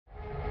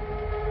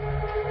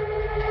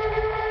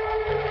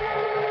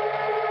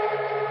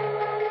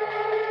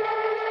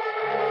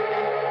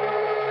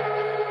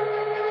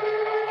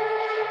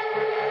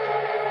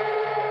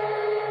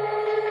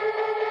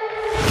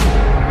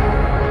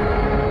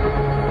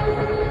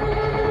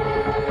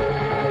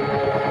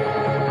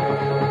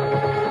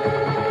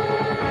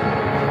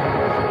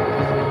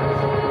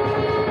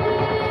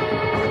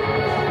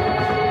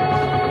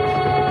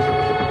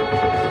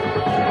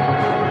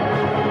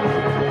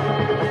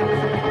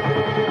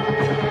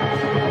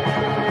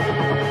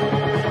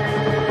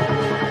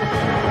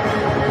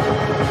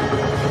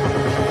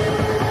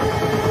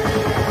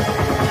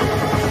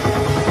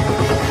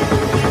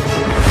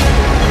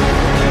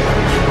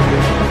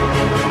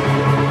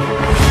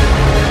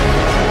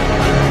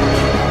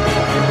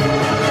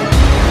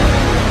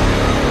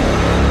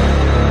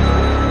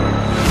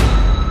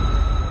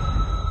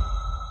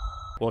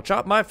Well,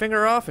 chop my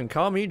finger off and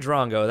call me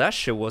Drongo. That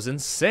shit was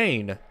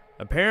insane.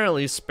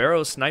 Apparently,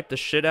 Sparrow sniped the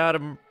shit out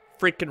of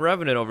freaking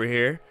Revenant over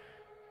here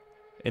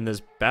in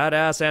this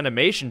badass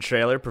animation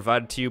trailer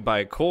provided to you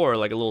by Core,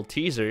 like a little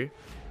teaser.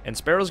 And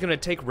Sparrow's going to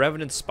take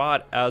Revenant's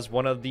spot as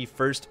one of the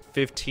first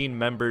 15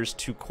 members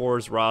to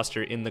Core's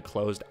roster in the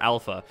closed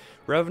alpha.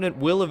 Revenant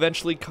will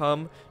eventually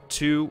come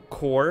to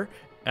Core,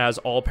 as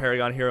all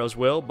Paragon heroes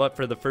will, but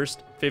for the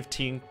first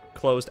 15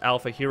 closed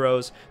alpha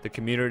heroes, the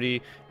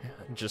community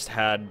just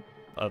had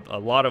a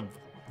lot of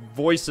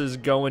voices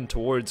going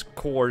towards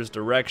Core's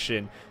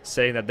direction,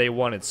 saying that they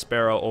wanted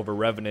Sparrow over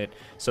Revenant.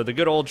 So the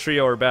good old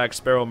trio are back: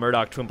 Sparrow,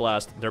 Murdoch, Twin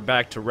Blast. They're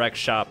back to Rec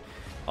Shop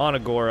on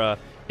Agora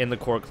in the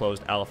Core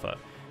closed alpha.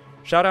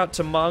 Shout out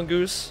to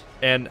Mongoose,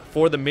 and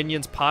for the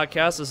Minions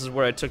podcast, this is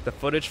where I took the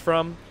footage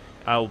from.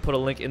 I will put a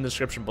link in the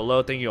description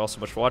below. Thank you all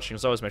so much for watching.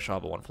 As always, make sure you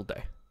have a wonderful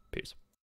day. Peace.